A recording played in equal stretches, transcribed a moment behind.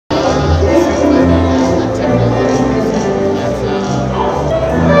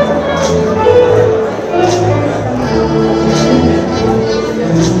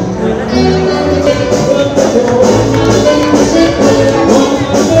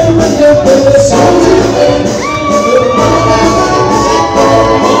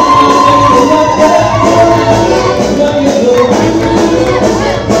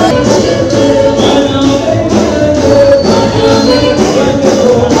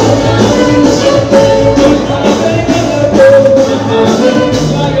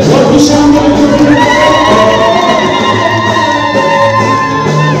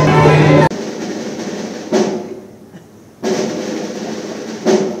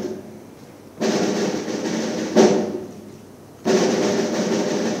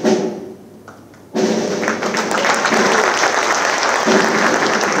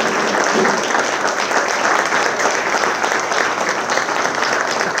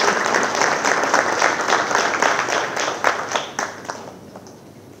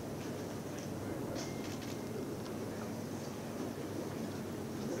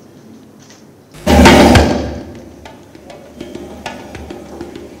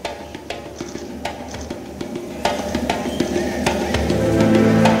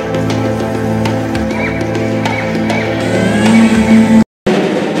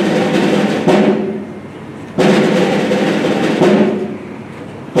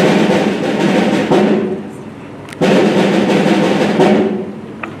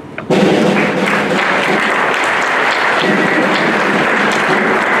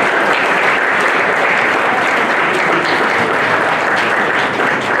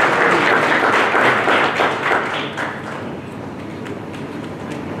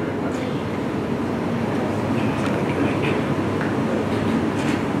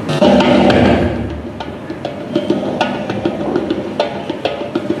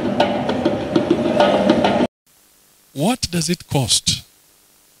What does it cost?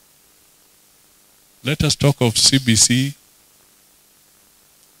 Let us talk of CBC.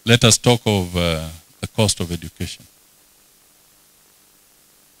 Let us talk of the cost of education.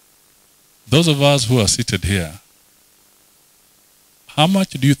 Those of us who are seated here, how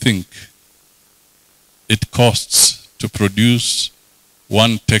much do you think it costs to produce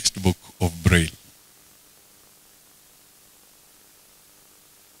one textbook of Braille?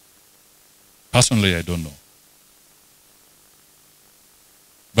 Personally, I don't know.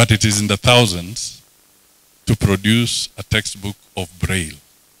 But it is in the thousands to produce a textbook of Braille.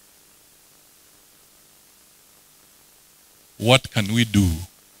 What can we do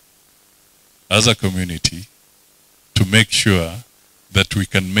as a community to make sure that we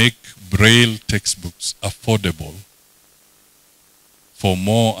can make Braille textbooks affordable for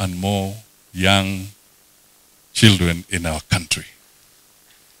more and more young children in our country?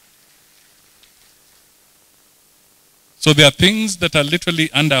 So there are things that are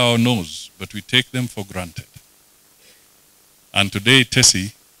literally under our nose, but we take them for granted. And today,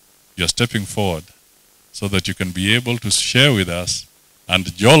 Tessie, you're stepping forward so that you can be able to share with us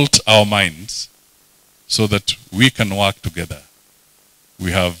and jolt our minds so that we can work together.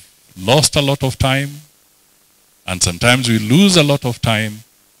 We have lost a lot of time, and sometimes we lose a lot of time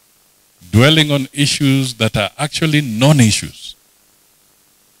dwelling on issues that are actually non-issues.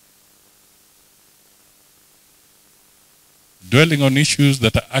 Dwelling on issues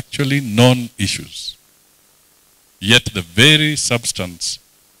that are actually non-issues. Yet the very substance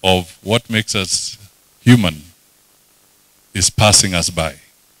of what makes us human is passing us by.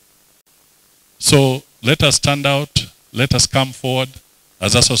 So let us stand out, let us come forward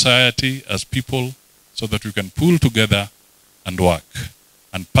as a society, as people, so that we can pull together and work.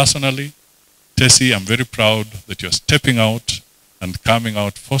 And personally, Tessie, I'm very proud that you're stepping out and coming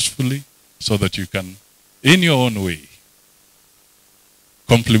out forcefully so that you can, in your own way,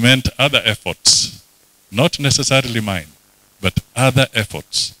 complement other efforts, not necessarily mine, but other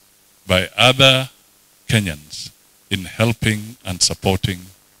efforts by other Kenyans in helping and supporting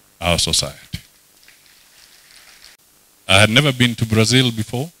our society. I had never been to Brazil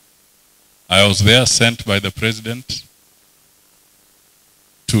before. I was there sent by the president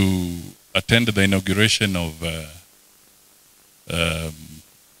to attend the inauguration of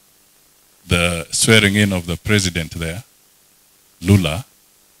the swearing in of the president there, Lula.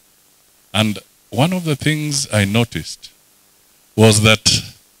 And one of the things I noticed was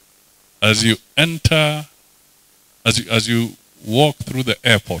that as you enter, as you walk through the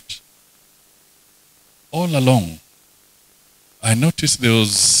airport, all along, I noticed there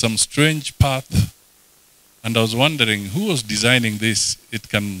was some strange path, and I was wondering who was designing this. It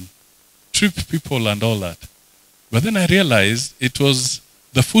can trip people and all that. But then I realized it was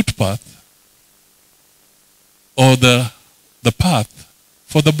the footpath or the path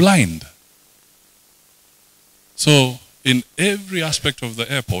for the blind. So in every aspect of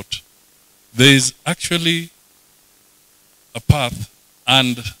the airport, there is actually a path,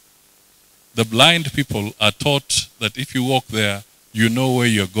 and the blind people are taught that if you walk there, you know where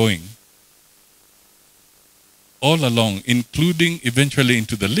you're going. All along, including eventually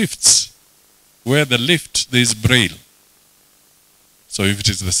into the lifts, where the lift, there is braille. So if it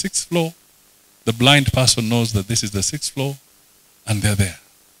is the 6th floor, the blind person knows that this is the 6th floor, and they're there.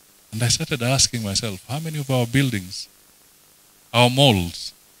 And I started asking myself, how many of our buildings, our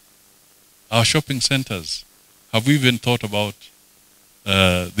malls, our shopping centers, have we even thought about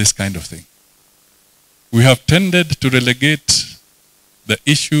this kind of thing? We have tended to relegate the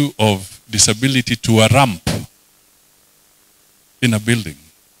issue of disability to a ramp in a building.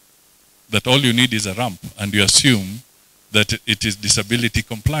 That all you need is a ramp, and you assume that it is disability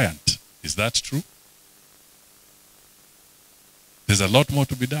compliant. Is that true? There's a lot more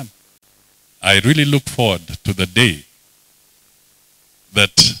to be done. I really look forward to the day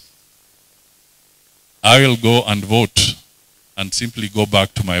that I will go and vote and simply go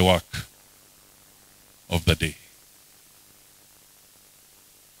back to my work of the day.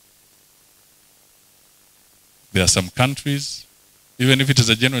 There are some countries, even if it is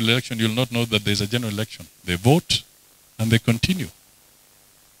a general election, you'll not know that there's a general election. They vote and they continue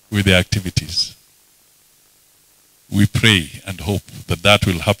with their activities. We pray and hope that that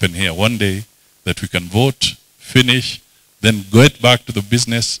will happen here one day, that we can vote, finish, then get back to the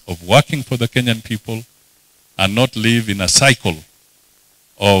business of working for the Kenyan people and not live in a cycle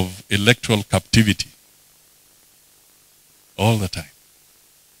of electoral captivity all the time.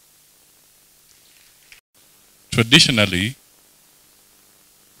 Traditionally,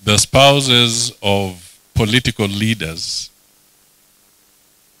 the spouses of political leaders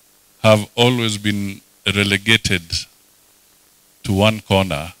have always been relegated to one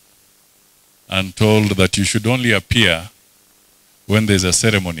corner and told that you should only appear when there's a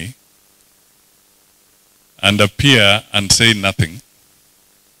ceremony, and appear and say nothing,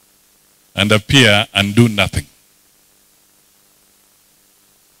 and appear and do nothing.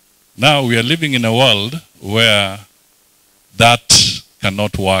 Now we are living in a world where that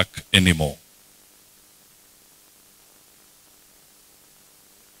cannot work anymore.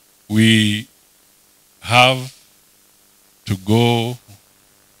 We have to go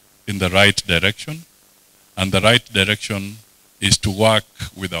in the right direction, and the right direction is to work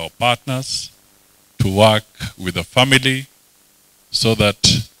with our partners, to work with the family, so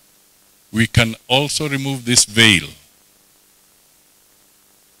that we can also remove this veil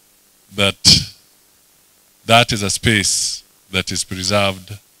that is a space that is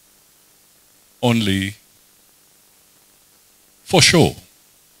preserved only for show.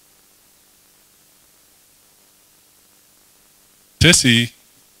 Tessie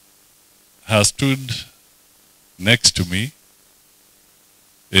has stood next to me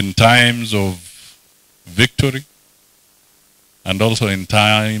in times of victory and also in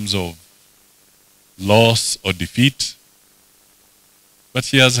times of loss or defeat. But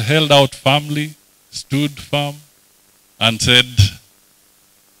she has held out firmly, stood firm, and said,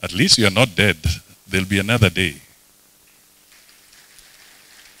 at least you are not dead. There'll be another day.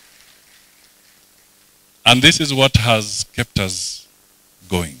 And this is what has kept us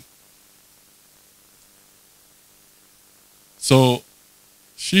going. So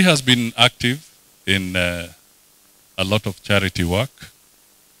she has been active in a lot of charity work.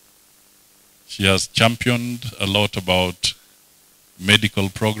 She has championed a lot about medical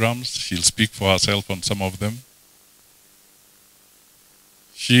programs. She'll speak for herself on some of them.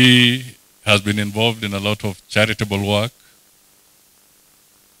 She has been involved in a lot of charitable work.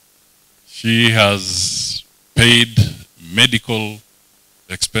 She has paid medical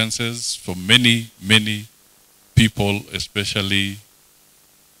expenses for many, many people, especially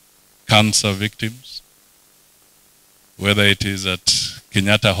cancer victims, whether it is at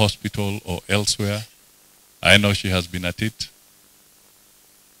Kenyatta Hospital or elsewhere. I know she has been at it.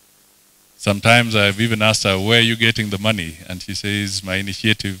 Sometimes I've even asked her, where are you getting the money? And she says, my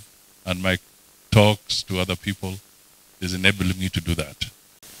initiative and my talks to other people is enabling me to do that.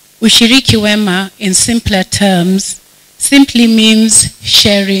 Ushiriki wema, in simpler terms, simply means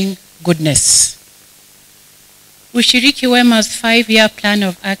sharing goodness. Ushiriki wema's 5-year plan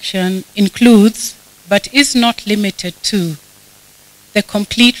of action includes, but is not limited to, the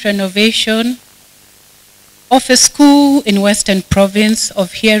complete renovation of a school in Western Province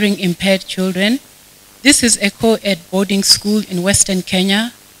of hearing impaired children. This is a co-ed boarding school in Western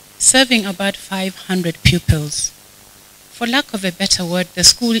Kenya, serving about 500 pupils. For lack of a better word, the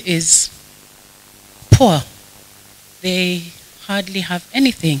school is poor. They hardly have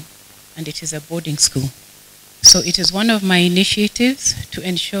anything, and it is a boarding school. So it is one of my initiatives to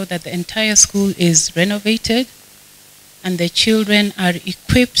ensure that the entire school is renovated and the children are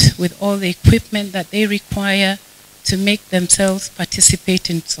equipped with all the equipment that they require to make themselves participate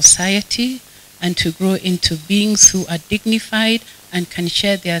in society and to grow into beings who are dignified and can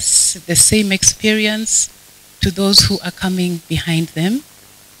share the same experience to those who are coming behind them.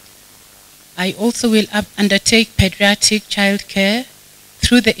 I also will undertake pediatric childcare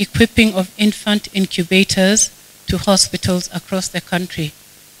through the equipping of infant incubators to hospitals across the country.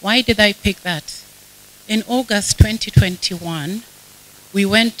 Why did I pick that? In August 2021, we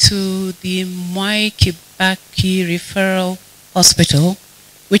went to the Mwai Kibaki Referral Hospital,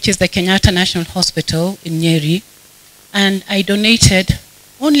 which is the Kenyatta National Hospital in Nyeri, and I donated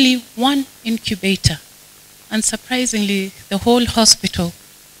only one incubator. And surprisingly, the whole hospital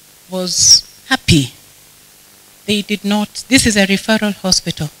was happy. They did not, this is a referral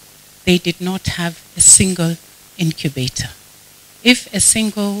hospital, they did not have a single incubator. If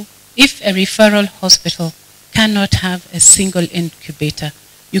a referral hospital cannot have a single incubator,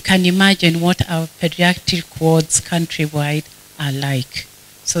 you can imagine what our pediatric wards countrywide are like.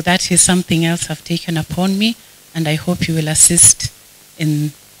 So that is something else I've taken upon me, and I hope you will assist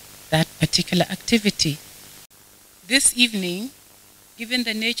in that particular activity. This evening, given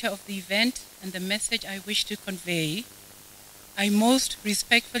the nature of the event and the message I wish to convey, I most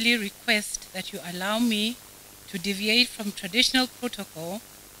respectfully request that you allow me to deviate from traditional protocol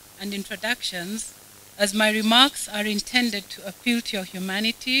and introductions, as my remarks are intended to appeal to your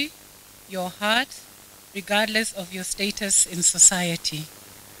humanity, your heart, regardless of your status in society.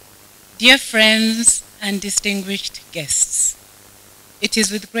 Dear friends and distinguished guests, it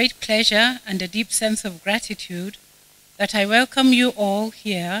is with great pleasure and a deep sense of gratitude that I welcome you all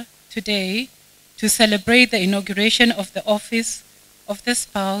here today to celebrate the inauguration of the office of the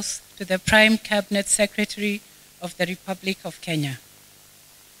spouse to the Prime Cabinet Secretary of the Republic of Kenya.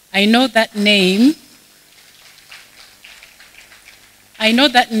 I know that name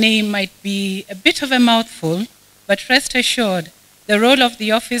might be a bit of a mouthful, but rest assured, the role that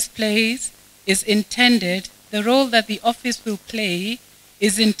the office will play is intended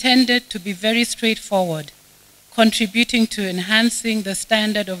to be very straightforward, contributing to enhancing the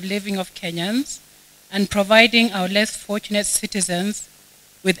standard of living of Kenyans and providing our less fortunate citizens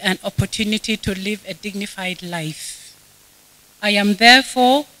with an opportunity to live a dignified life. I am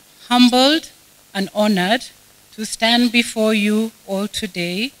therefore humbled and honored to stand before you all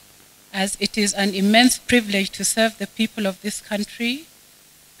today, as it is an immense privilege to serve the people of this country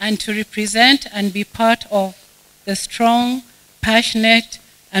and to represent and be part of the strong, passionate,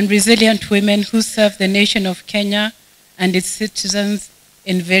 and resilient women who serve the nation of Kenya and its citizens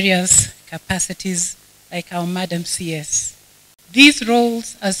in various capacities, like our Madam CS. These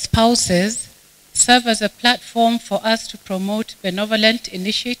roles as spouses serve as a platform for us to promote benevolent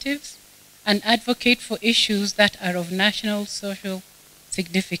initiatives and advocate for issues that are of national social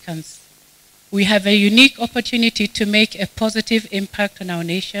significance. We have a unique opportunity to make a positive impact on our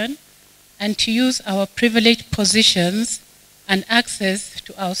nation and to use our privileged positions and access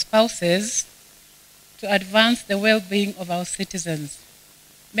to our spouses to advance the well-being of our citizens.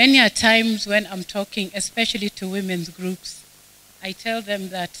 Many a times when I'm talking, especially to women's groups, I tell them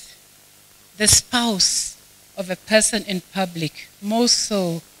that the spouse of a person in public, more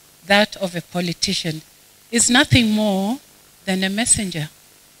so that of a politician, is nothing more than a messenger.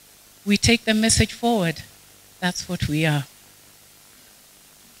 We take the message forward. That's what we are.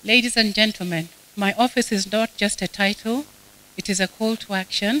 Ladies and gentlemen, my office is not just a title, it is a call to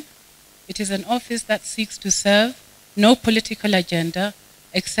action. It is an office that seeks to serve no political agenda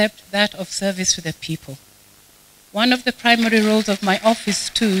except that of service to the people. One of the primary roles of my office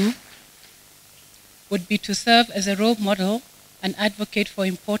too would be to serve as a role model and advocate for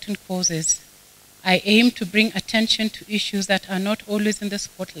important causes. I aim to bring attention to issues that are not always in the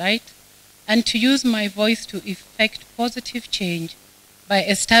spotlight and to use my voice to effect positive change by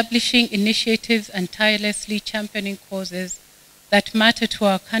establishing initiatives and tirelessly championing causes that matter to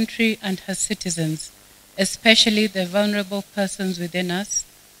our country and her citizens, especially the vulnerable persons within us,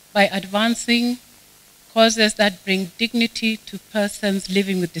 by advancing causes that bring dignity to persons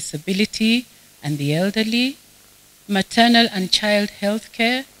living with disability and the elderly, maternal and child health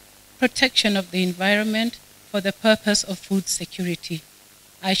care, protection of the environment for the purpose of food security.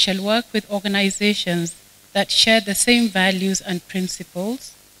 I shall work with organizations that share the same values and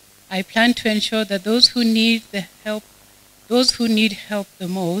principles. I plan to ensure that those who need help the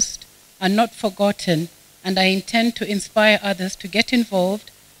most are not forgotten, and I intend to inspire others to get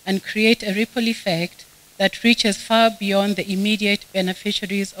involved and create a ripple effect that reaches far beyond the immediate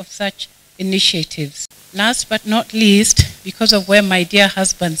beneficiaries of such initiatives. Last but not least, because of where my dear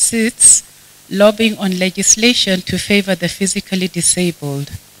husband sits, lobbying on legislation to favor the physically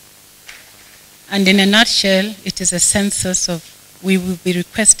disabled. And in a nutshell, it is a census of, we will be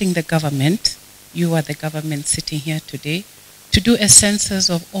requesting the government, you are the government sitting here today, to do a census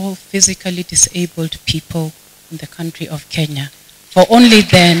of all physically disabled people in the country of Kenya. For only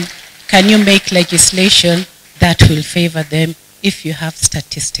then can you make legislation that will favor them if you have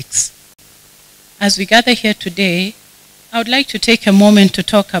statistics. As we gather here today, I would like to take a moment to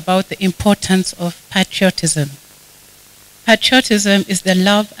talk about the importance of patriotism. Patriotism is the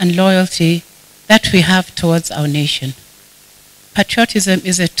love and loyalty that we have towards our nation. Patriotism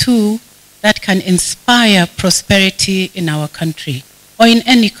is a tool that can inspire prosperity in our country or in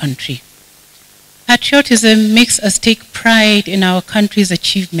any country. Patriotism makes us take pride in our country's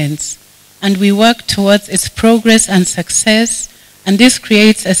achievements, and we work towards its progress and success, and this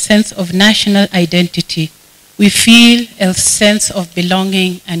creates a sense of national identity. We feel a sense of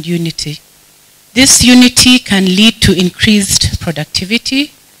belonging and unity. This unity can lead to increased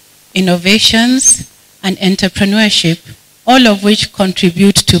productivity, innovations, and entrepreneurship, all of which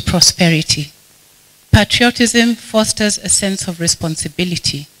contribute to prosperity. Patriotism fosters a sense of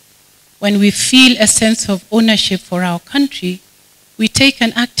responsibility. When we feel a sense of ownership for our country, we take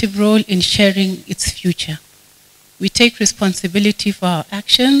an active role in sharing its future. We take responsibility for our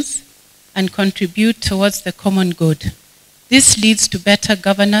actions and contribute towards the common good. This leads to better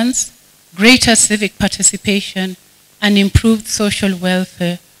governance, greater civic participation, and improved social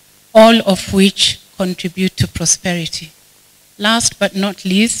welfare, all of which contribute to prosperity. Last but not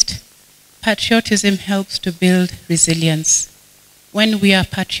least, patriotism helps to build resilience. When we are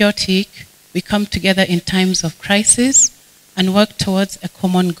patriotic, we come together in times of crisis and work towards a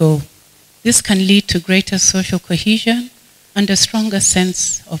common goal. This can lead to greater social cohesion and a stronger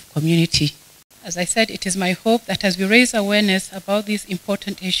sense of community. As I said, it is my hope that as we raise awareness about these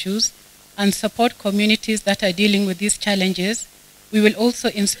important issues and support communities that are dealing with these challenges, we will also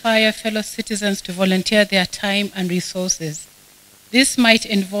inspire fellow citizens to volunteer their time and resources. This might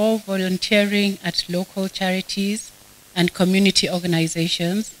involve volunteering at local charities and community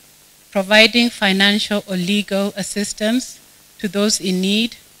organizations, providing financial or legal assistance to those in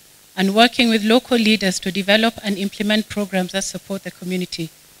need, and working with local leaders to develop and implement programs that support the community.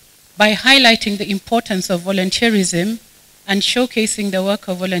 By highlighting the importance of volunteerism and showcasing the work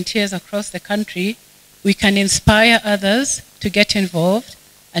of volunteers across the country, we can inspire others to get involved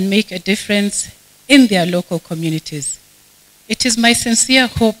and make a difference in their local communities. It is my sincere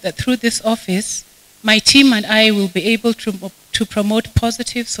hope that through this office, my team and I will be able to promote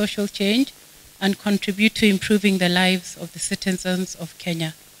positive social change and contribute to improving the lives of the citizens of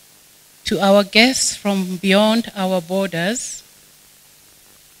Kenya. To our guests from beyond our borders,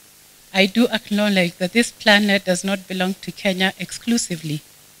 I do acknowledge that this planet does not belong to Kenya exclusively.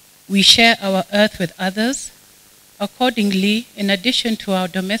 We share our earth with others. Accordingly, in addition to our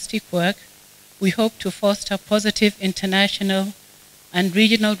domestic work, we hope to foster positive international and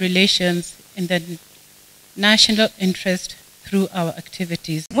regional relations in the national interest through our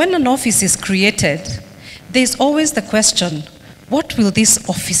activities. When an office is created, there's always the question, what will this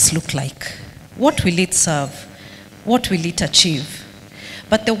office look like? What will it serve? What will it achieve?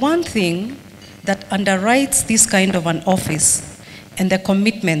 But the one thing that underwrites this kind of an office and the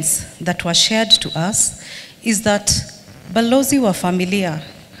commitments that were shared to us is that Balozi wa Familia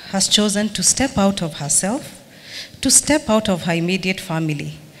has chosen to step out of herself, to step out of her immediate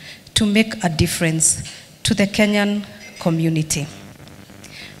family, to make a difference to the Kenyan community.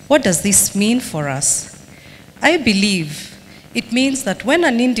 What does this mean for us? I believe it means that when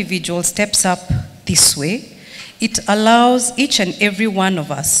an individual steps up this way, it allows each and every one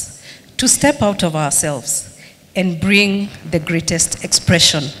of us to step out of ourselves and bring the greatest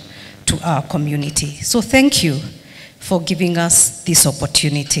expression to our community. So thank you for giving us this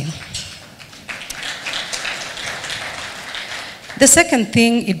opportunity. The second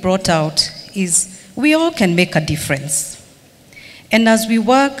thing it brought out is we all can make a difference. And as we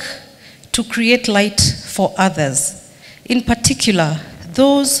work to create light for others, in particular,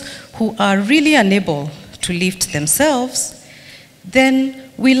 those who are really unable to lift themselves,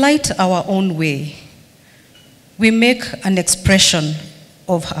 then we light our own way. We make an expression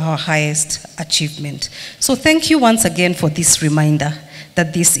of our highest achievement. So thank you once again for this reminder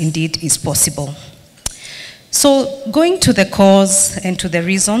that this indeed is possible. So going to the cause and to the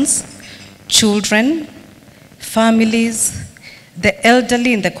reasons, children, families, the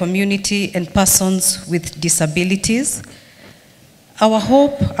elderly in the community, and persons with disabilities, our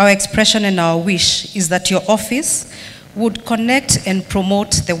hope, our expression, and our wish is that your office would connect and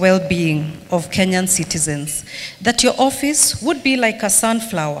promote the well-being of Kenyan citizens, that your office would be like a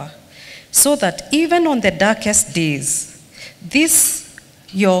sunflower, so that even on the darkest days, this,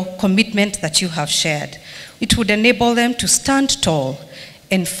 your commitment that you have shared, it would enable them to stand tall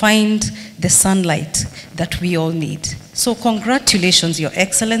and find the sunlight that we all need. So congratulations, Your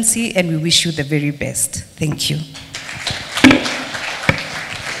Excellency, and we wish you the very best. Thank you.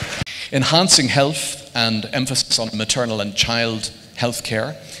 Enhancing health and emphasis on maternal and child health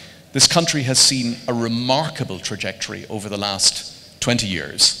care, this country has seen a remarkable trajectory over the last 20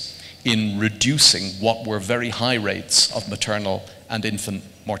 years in reducing what were very high rates of maternal and infant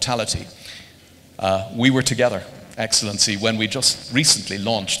mortality. We were together, Excellency, when we just recently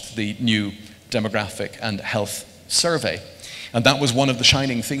launched the new Demographic and Health Survey. And that was one of the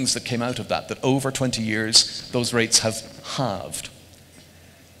shining things that came out of that over 20 years, those rates have halved.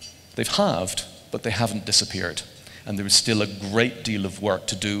 They've halved, but they haven't disappeared. And there is still a great deal of work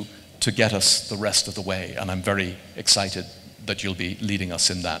to do to get us the rest of the way. And I'm very excited that you'll be leading us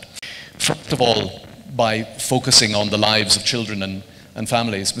in that. First of all, by focusing on the lives of children and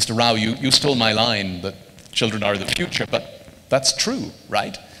families. Mr. Rao, you stole my line that children are the future, but that's true,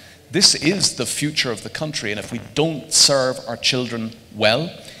 right? This is the future of the country, and if we don't serve our children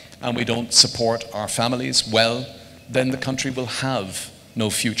well, and we don't support our families well, then the country will have no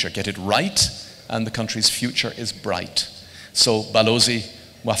future. Get it right, and the country's future is bright. So Balozi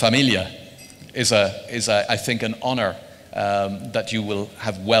wa Familia is I think, an honor that you will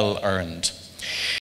have well earned.